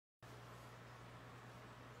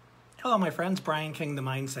Hello, my friends. Brian King, the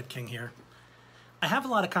Mindset King here. I have a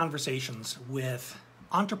lot of conversations with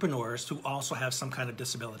entrepreneurs who also have some kind of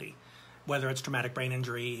disability, whether it's traumatic brain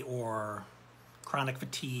injury or chronic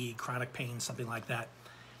fatigue, chronic pain, something like that.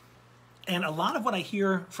 And a lot of what I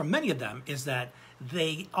hear from many of them is that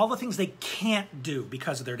all the things they can't do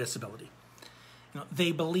because of their disability.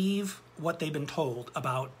 They believe what they've been told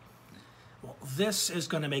about, well, this is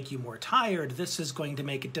going to make you more tired. This is going to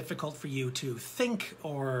make it difficult for you to think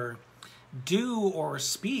or do or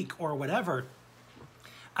speak or whatever.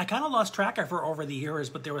 I kind of lost track of her over the years,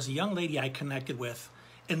 but there was a young lady I connected with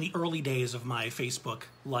in the early days of my Facebook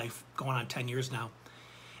life, going on 10 years now.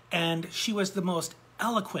 And she was the most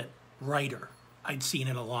eloquent writer I'd seen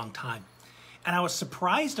in a long time. And I was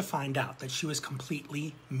surprised to find out that she was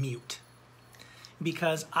completely mute.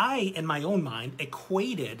 Because I, in my own mind,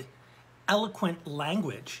 equated eloquent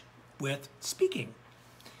language with speaking.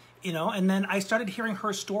 And then I started hearing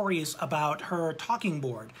her stories about her talking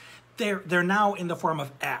board. They're now in the form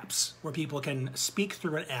of apps where people can speak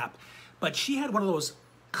through an app. But she had one of those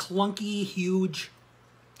clunky, huge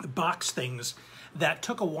box things that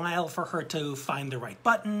took a while for her to find the right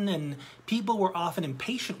button, and people were often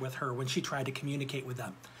impatient with her when she tried to communicate with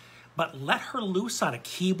them. But let her loose on a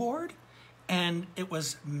keyboard, and it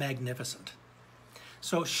was magnificent.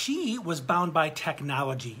 So she was bound by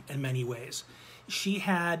technology in many ways. She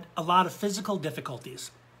had a lot of physical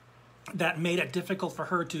difficulties that made it difficult for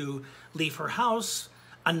her to leave her house.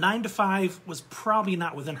 A 9-to-5 was probably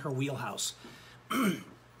not within her wheelhouse.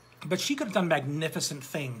 But she could have done magnificent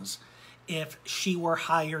things if she were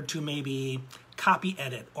hired to maybe copy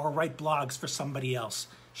edit or write blogs for somebody else.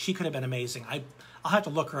 She could have been amazing. I'll have to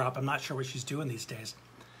look her up. I'm not sure what she's doing these days.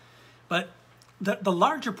 But the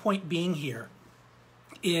larger point being here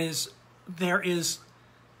is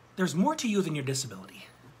there's more to you than your disability.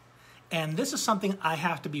 And this is something I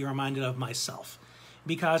have to be reminded of myself,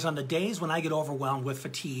 because on the days when I get overwhelmed with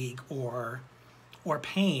fatigue or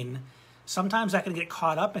pain, sometimes I can get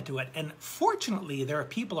caught up into it. And fortunately, there are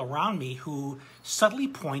people around me who subtly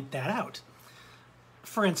point that out.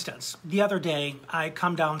 For instance, the other day, I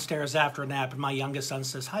come downstairs after a nap and my youngest son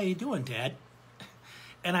says, "How you doing, Dad?"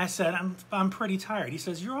 And I said, I'm pretty tired. He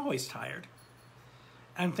says, "You're always tired."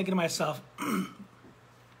 I'm thinking to myself,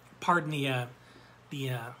 pardon the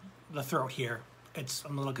throat here.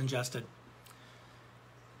 I'm a little congested.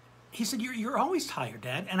 He said, "You're always tired,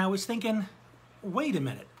 Dad." And I was thinking, wait a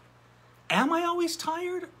minute. Am I always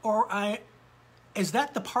tired? Or is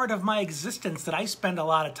that the part of my existence that I spend a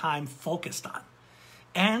lot of time focused on?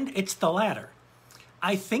 And it's the latter.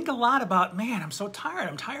 I think a lot about, man, I'm so tired.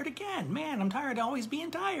 I'm tired again. Man, I'm tired of always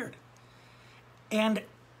being tired. And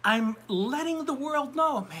I'm letting the world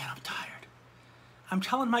know, man, I'm tired. I'm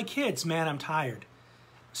telling my kids, man, I'm tired.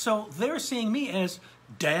 So they're seeing me as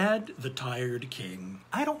Dad, the tired king.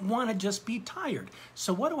 I don't want to just be tired.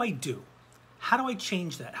 So what do? How do I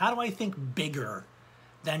change that? How do I think bigger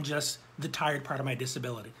than just the tired part of my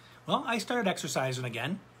disability? Well, I started exercising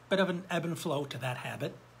again, bit of an ebb and flow to that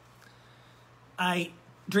habit. I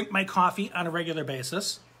drink my coffee on a regular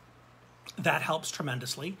basis. That helps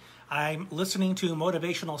tremendously. I'm listening to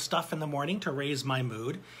motivational stuff in the morning to raise my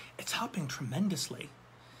mood. It's helping tremendously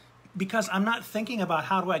because I'm not thinking about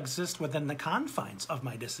how do I exist within the confines of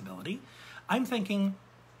my disability. I'm thinking,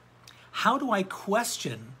 how do I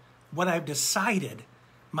question what I've decided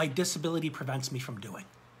my disability prevents me from doing?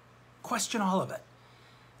 Question all of it.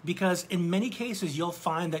 Because in many cases, you'll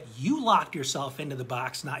find that you locked yourself into the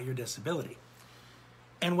box, not your disability.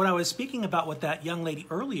 And what I was speaking about with that young lady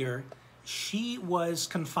earlier, she was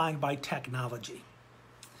confined by technology.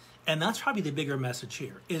 And that's probably the bigger message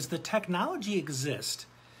here, is the technology exists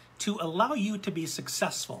to allow you to be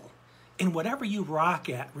successful in whatever you rock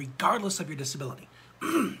at, regardless of your disability.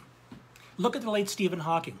 Look at the late Stephen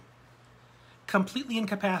Hawking. Completely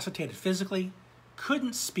incapacitated physically,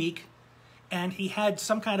 couldn't speak, and he had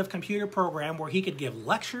some kind of computer program where he could give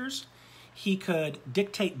lectures, he could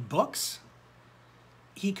dictate books,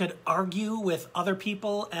 he could argue with other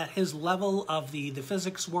people at his level of the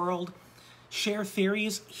physics world, share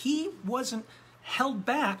theories. He wasn't held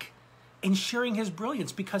back in sharing his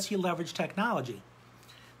brilliance because he leveraged technology.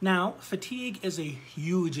 Now, fatigue is a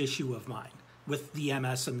huge issue of mine with the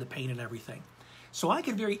MS and the pain and everything. So I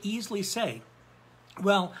could very easily say,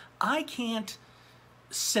 well, I can't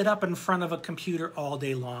sit up in front of a computer all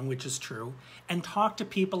day long, which is true, and talk to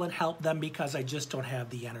people and help them because I just don't have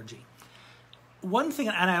the energy. One thing,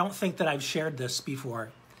 and I don't think that I've shared this before,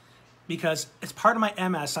 because as part of my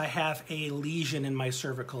MS, I have a lesion in my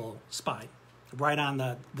cervical spine, right on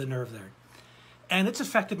the nerve there. And it's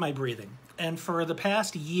affected my breathing. And for the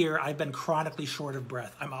past year, I've been chronically short of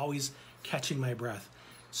breath. I'm always catching my breath.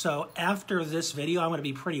 So after this video, I'm going to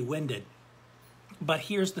be pretty winded. But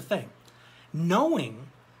here's the thing. Knowing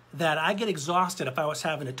that I get exhausted if I was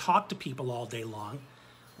having to talk to people all day long,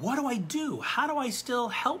 what do I do? How do I still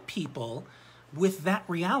help people with that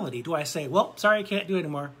reality? Do I say, well, sorry, I can't do it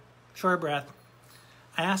anymore, short of breath?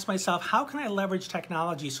 I ask myself, how can I leverage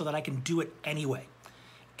technology so that I can do it anyway?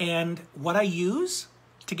 And what I use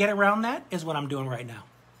to get around that is what I'm doing right now,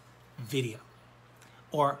 video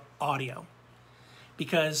or audio.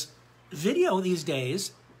 Because video these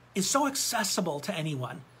days is so accessible to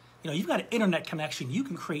anyone. You know, you've got an internet connection, you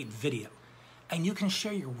can create video and you can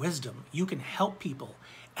share your wisdom, you can help people,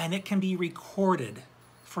 and it can be recorded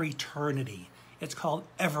for eternity. It's called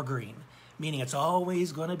evergreen, meaning it's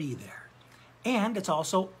always going to be there. And it's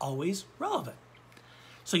also always relevant.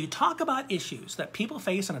 So you talk about issues that people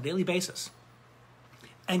face on a daily basis,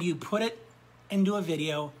 and you put it into a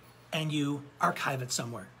video and you archive it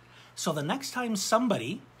somewhere. So the next time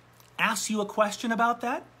somebody asks you a question about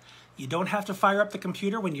that, you don't have to fire up the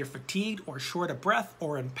computer when you're fatigued or short of breath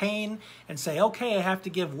or in pain and say, okay, I have to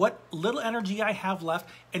give what little energy I have left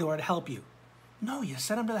in order to help you. No, you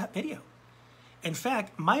send them to that video. In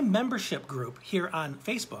fact, my membership group here on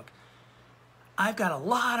Facebook, I've got a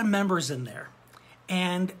lot of members in there.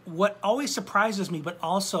 And what always surprises me, but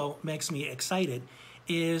also makes me excited,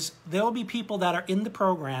 is there will be people that are in the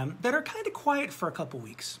program that are kind of quiet for a couple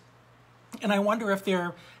weeks. And I wonder if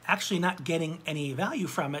they're actually not getting any value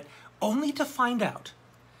from it, only to find out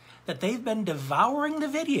that they've been devouring the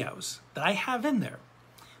videos that I have in there.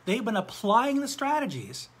 They've been applying the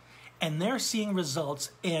strategies, and they're seeing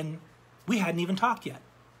results in, we hadn't even talked yet.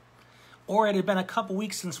 Or it had been a couple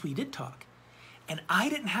weeks since we did talk. And I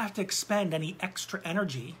didn't have to expend any extra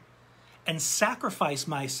energy and sacrifice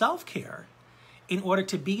my self-care in order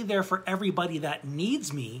to be there for everybody that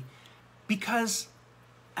needs me, because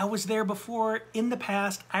I was there before in the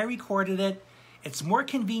past. I recorded it. It's more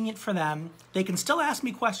convenient for them. They can still ask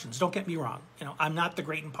me questions. Don't get me wrong. You know, I'm not the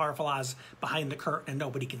great and powerful Oz behind the curtain and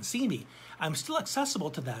nobody can see me. I'm still accessible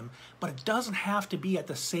to them, but it doesn't have to be at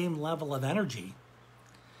the same level of energy,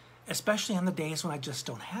 especially on the days when I just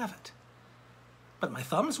don't have it. But my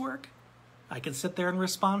thumbs work. I can sit there and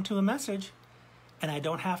respond to a message, and I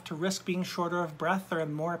don't have to risk being shorter of breath or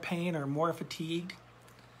in more pain or more fatigued.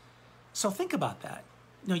 So think about that.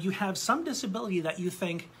 You know, you have some disability that you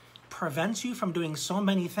think prevents you from doing so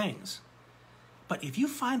many things. But if you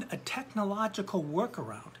find a technological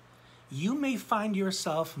workaround, you may find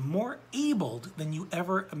yourself more abled than you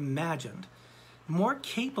ever imagined, more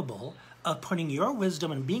capable of putting your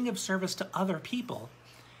wisdom and being of service to other people,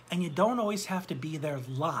 and you don't always have to be there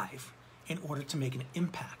live in order to make an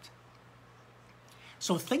impact.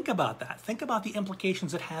 So think about that. Think about the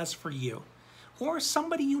implications it has for you, or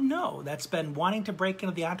somebody you know that's been wanting to break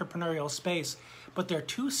into the entrepreneurial space, but they're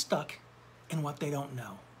too stuck in what they don't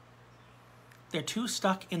know. They're too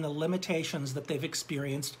stuck in the limitations that they've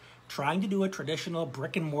experienced trying to do a traditional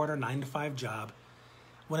brick and mortar 9-to-5 job,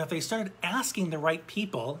 when if they started asking the right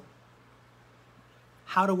people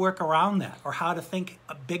how to work around that, or how to think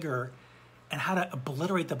bigger and how to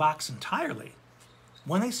obliterate the box entirely,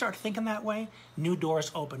 when they start thinking that way, new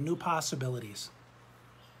doors open, new possibilities.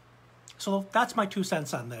 So that's my 2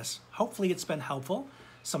 cents on this. Hopefully it's been helpful.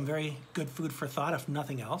 Some very good food for thought, if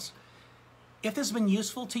nothing else. If this has been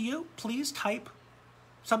useful to you, please type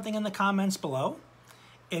something in the comments below.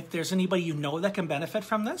 If there's anybody you know that can benefit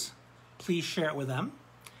from this, please share it with them.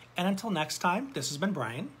 And until next time, this has been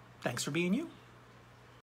Brian. Thanks for being you.